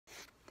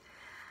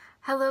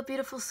Hello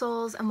beautiful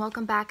souls, and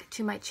welcome back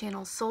to my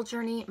channel Soul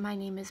Journey. My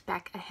name is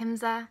Beck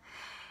Ahimsa,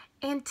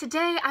 and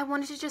today I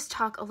wanted to just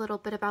talk a little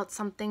bit about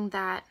something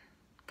that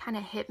kind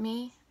of hit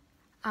me.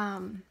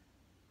 The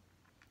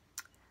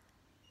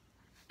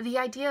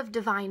idea of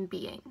divine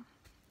being.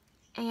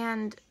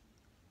 And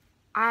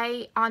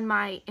I, on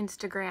my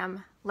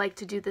Instagram, like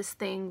to do this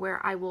thing where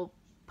I will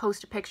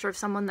post a picture of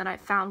someone that I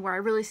found where I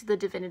really see the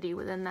divinity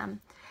within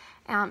them.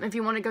 If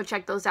you want to go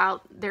check those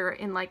out, they're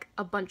in like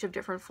a bunch of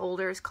different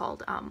folders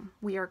called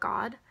We Are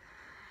God.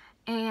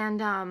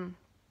 And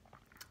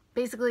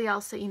basically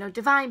I'll say,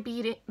 divine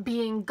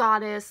being,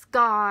 goddess,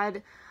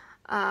 God,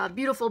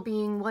 beautiful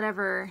being,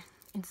 whatever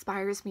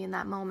inspires me in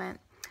that moment.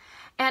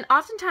 And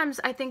oftentimes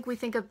I think we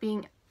think of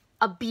being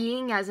a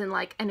being as in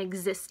like an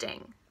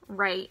existing,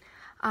 right?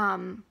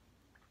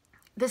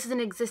 This is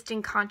an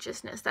existing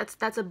consciousness.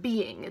 That's a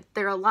being.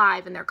 They're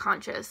alive and they're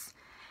conscious.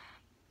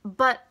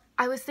 But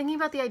I was thinking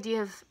about the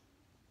idea of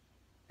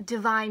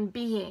divine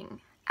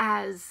being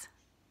as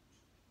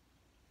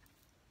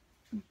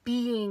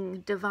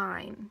being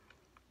divine,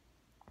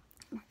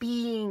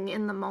 being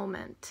in the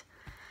moment.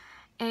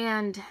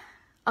 And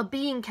a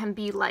being can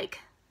be like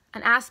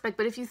an aspect,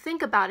 but if you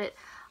think about it,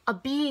 a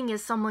being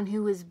is someone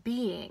who is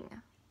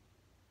being.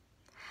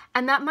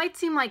 And that might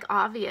seem like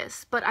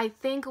obvious, but I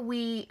think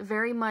we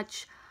very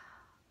much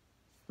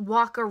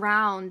walk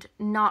around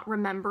not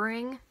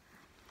remembering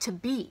to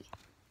be.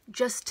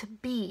 Just to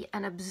be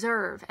and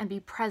observe and be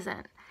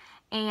present.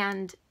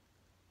 And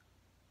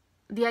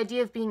the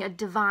idea of being a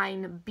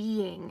divine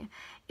being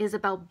is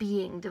about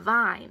being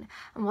divine.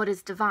 And what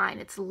is divine?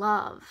 It's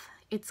love,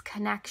 it's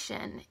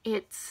connection,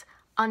 it's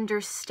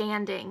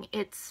understanding,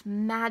 it's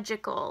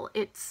magical,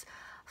 it's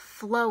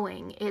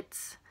flowing,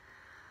 it's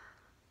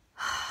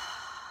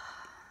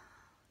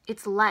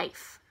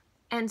life.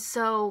 And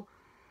so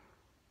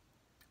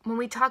when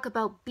we talk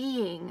about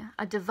being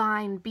a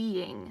divine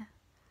being,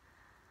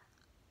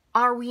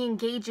 are we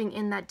engaging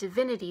in that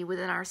divinity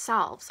within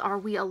ourselves? Are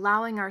we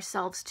allowing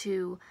ourselves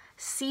to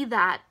see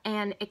that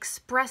and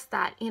express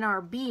that in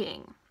our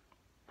being?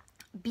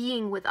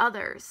 Being with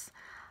others,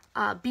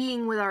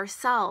 being with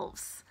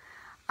ourselves.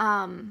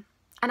 And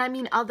I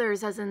mean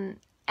others as in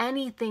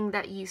anything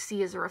that you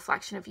see as a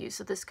reflection of you.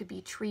 So this could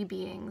be tree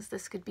beings,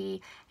 this could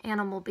be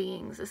animal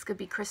beings, this could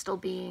be crystal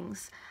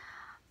beings.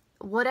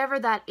 Whatever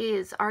that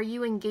is, are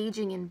you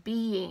engaging in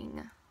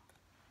being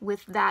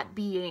with that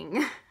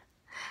being?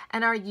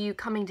 And are you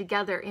coming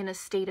together in a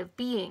state of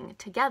being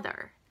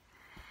together?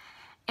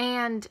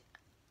 And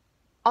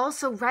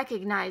also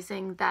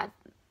recognizing that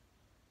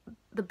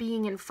the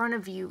being in front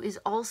of you is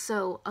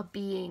also a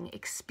being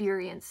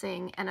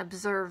experiencing and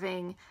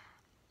observing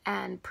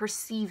and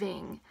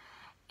perceiving,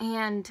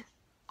 and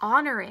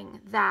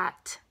honoring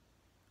that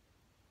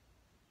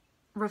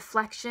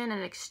reflection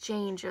and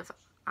exchange of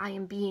I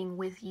am being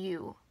with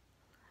you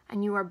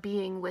and you are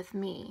being with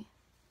me.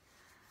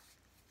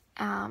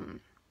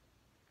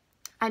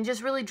 And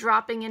just really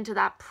dropping into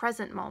that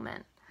present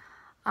moment.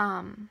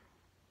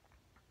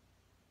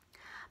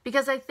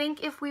 Because I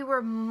think if we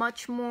were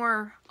much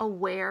more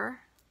aware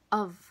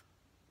of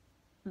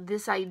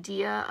this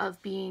idea of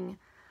being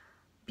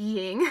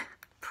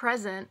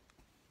present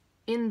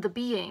in the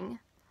being,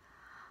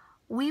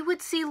 we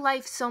would see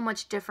life so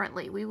much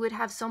differently. We would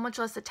have so much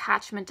less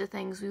attachment to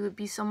things. We would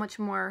be so much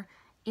more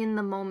in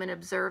the moment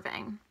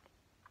observing.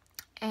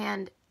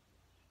 And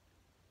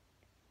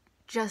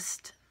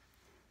just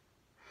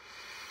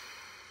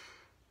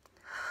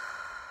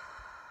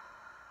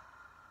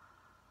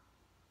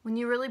when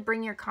you really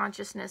bring your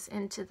consciousness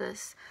into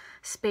this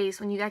space,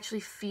 when you actually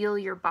feel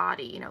your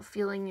body,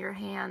 feeling your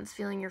hands,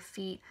 feeling your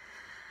feet,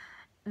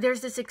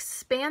 there's this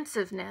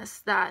expansiveness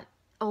that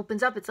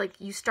opens up. It's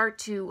like you start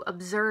to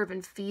observe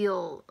and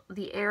feel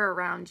the air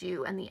around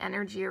you and the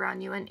energy around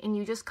you, and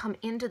you just come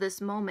into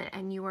this moment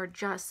and you are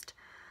just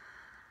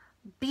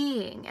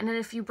being. And then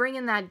if you bring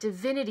in that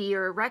divinity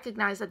or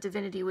recognize that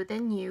divinity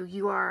within you,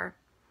 you are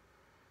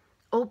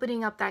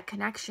opening up that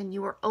connection.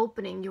 You are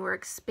opening, you are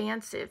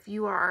expansive,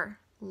 you are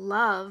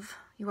love,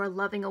 you are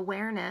loving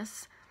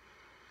awareness.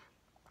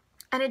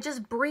 And it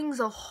just brings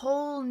a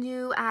whole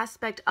new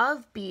aspect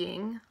of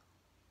being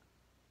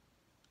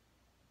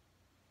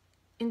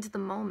into the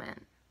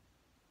moment.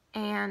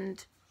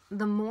 And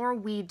the more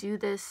we do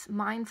this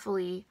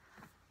mindfully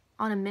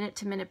on a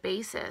minute-to-minute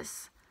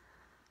basis,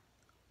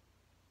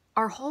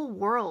 our whole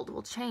world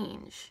will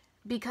change.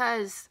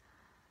 Because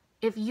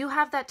if you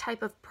have that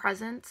type of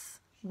presence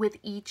with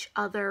each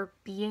other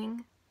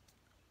being,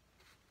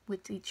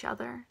 with each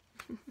other,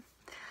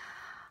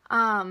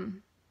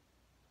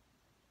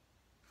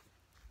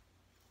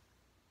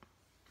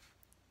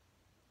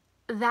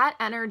 that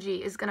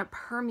energy is going to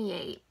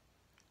permeate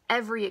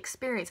every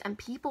experience, and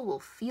people will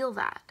feel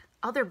that.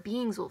 Other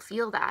beings will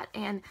feel that,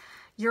 and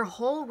your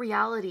whole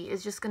reality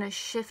is just going to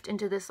shift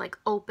into this like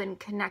open,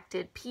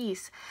 connected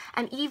piece.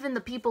 And even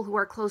the people who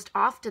are closed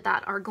off to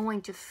that are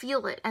going to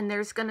feel it, and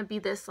there's going to be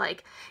this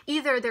like,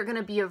 either they're going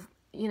to be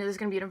there's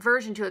going to be an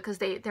aversion to it because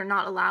they're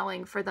not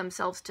allowing for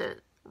themselves to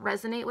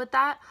resonate with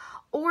that,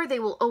 or they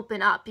will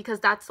open up because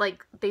that's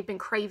like they've been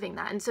craving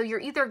that. And so you're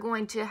either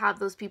going to have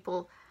those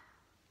people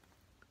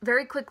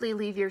very quickly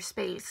leave your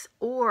space,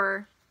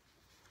 or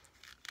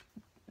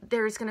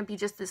there's going to be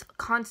just this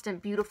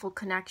constant beautiful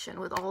connection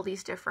with all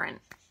these different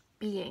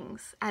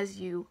beings as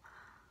you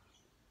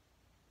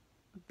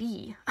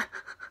be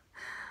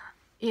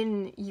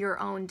in your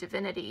own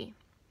divinity.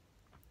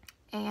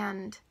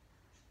 And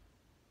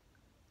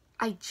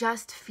I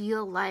just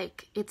feel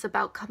like it's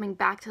about coming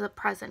back to the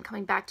present,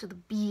 coming back to the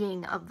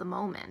being of the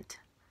moment,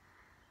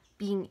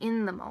 being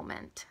in the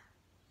moment,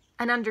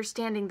 and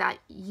understanding that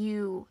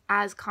you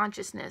as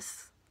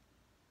consciousness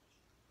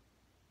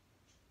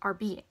are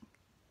being.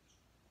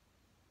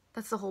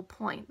 That's the whole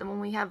point. That when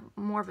we have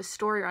more of a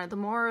story around it, the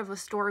more of a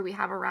story we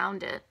have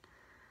around it,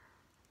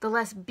 the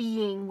less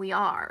being we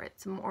are.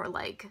 It's more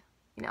like,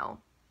 you know,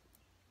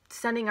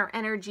 sending our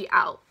energy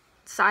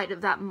outside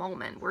of that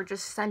moment. We're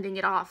just sending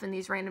it off in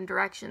these random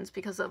directions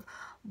because of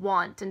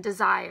want and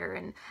desire.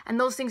 And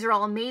those things are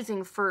all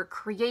amazing for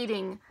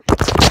creating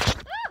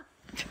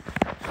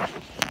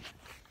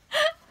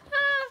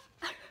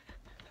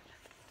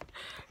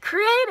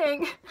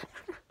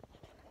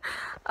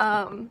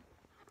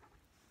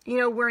you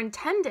know, we're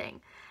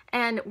intending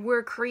and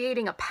we're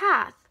creating a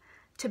path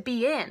to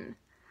be in.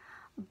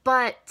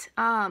 But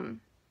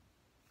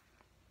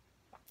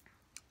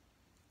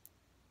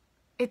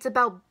it's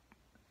about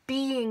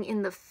being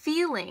in the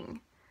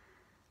feeling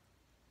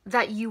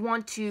that you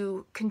want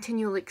to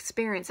continually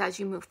experience as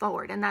you move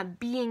forward. And that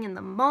being in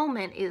the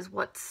moment is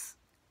what's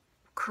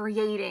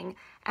creating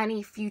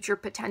any future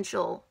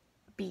potential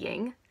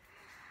being.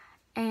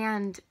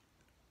 And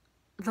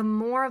the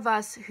more of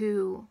us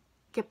who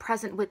get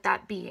present with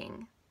that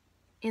being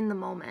in the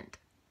moment,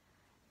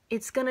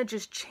 it's gonna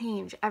just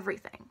change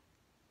everything.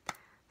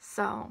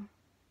 So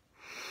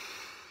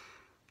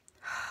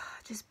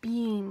just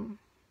being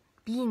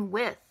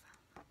with,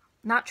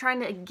 not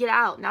trying to get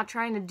out, not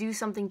trying to do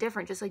something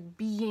different, just like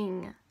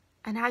being.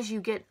 And as you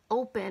get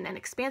open and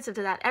expansive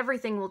to that,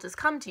 everything will just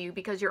come to you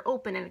because you're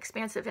open and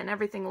expansive, and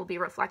everything will be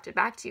reflected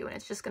back to you. And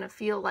it's just going to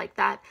feel like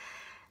that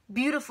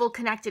beautiful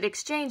connected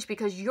exchange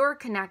because you're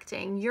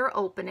connecting, you're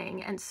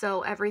opening, and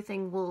so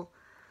everything will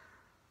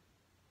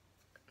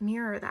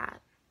mirror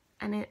that.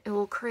 And it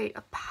will create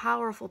a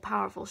powerful,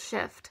 powerful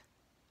shift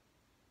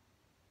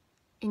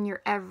in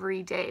your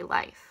everyday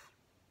life.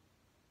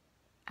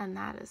 And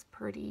that is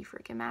pretty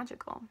freaking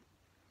magical.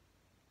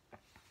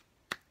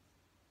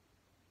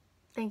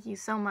 Thank you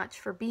so much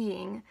for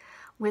being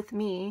with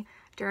me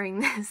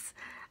during this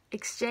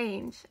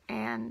exchange.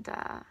 And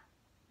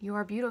you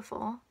are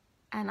beautiful.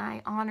 And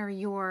I honor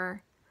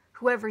your,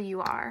 whoever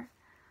you are,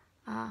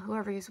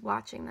 whoever is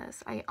watching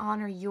this, I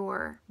honor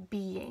your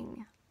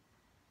being.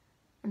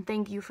 And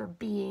thank you for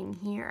being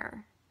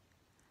here.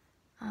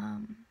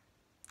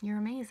 You're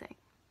amazing.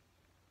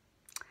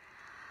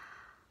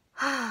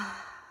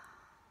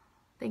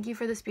 Thank you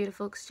for this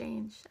beautiful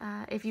exchange.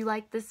 If you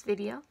like this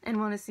video and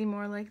want to see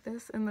more like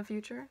this in the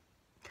future,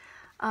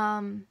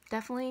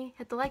 definitely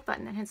hit the like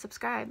button and hit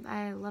subscribe.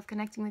 I love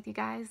connecting with you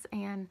guys,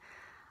 and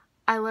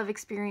I love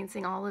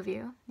experiencing all of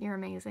you. You're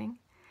amazing.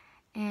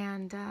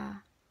 And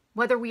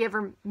whether we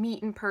ever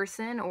meet in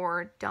person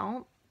or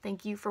don't,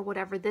 thank you for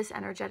whatever this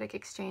energetic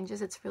exchange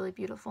is. It's really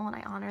beautiful, and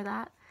I honor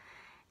that.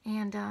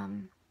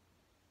 And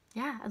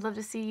yeah, I'd love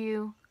to see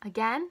you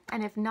again.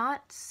 And if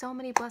not, so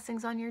many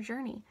blessings on your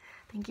journey.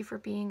 Thank you for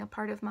being a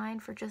part of mine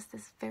for just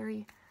this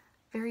very,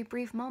 very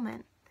brief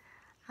moment.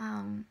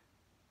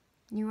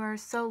 You are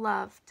so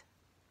loved.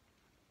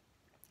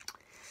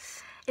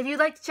 If you'd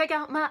like to check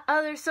out my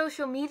other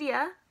social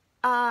media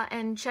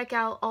and check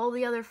out all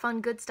the other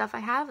fun, good stuff I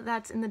have,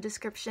 that's in the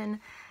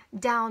description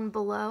down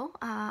below.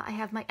 I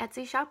have my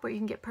Etsy shop where you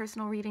can get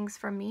personal readings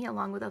from me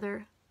along with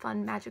other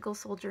fun, magical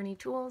soul journey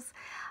tools.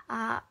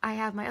 I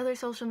have my other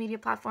social media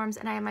platforms,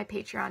 and I have my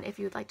Patreon if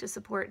you'd like to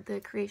support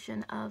the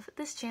creation of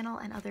this channel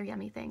and other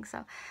yummy things.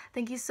 So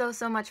thank you so,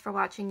 so much for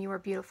watching. You are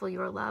beautiful.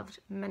 You are loved.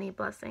 Many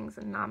blessings,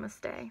 and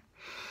namaste.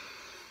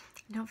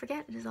 Don't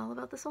forget, it is all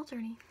about the soul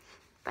journey.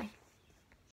 Bye.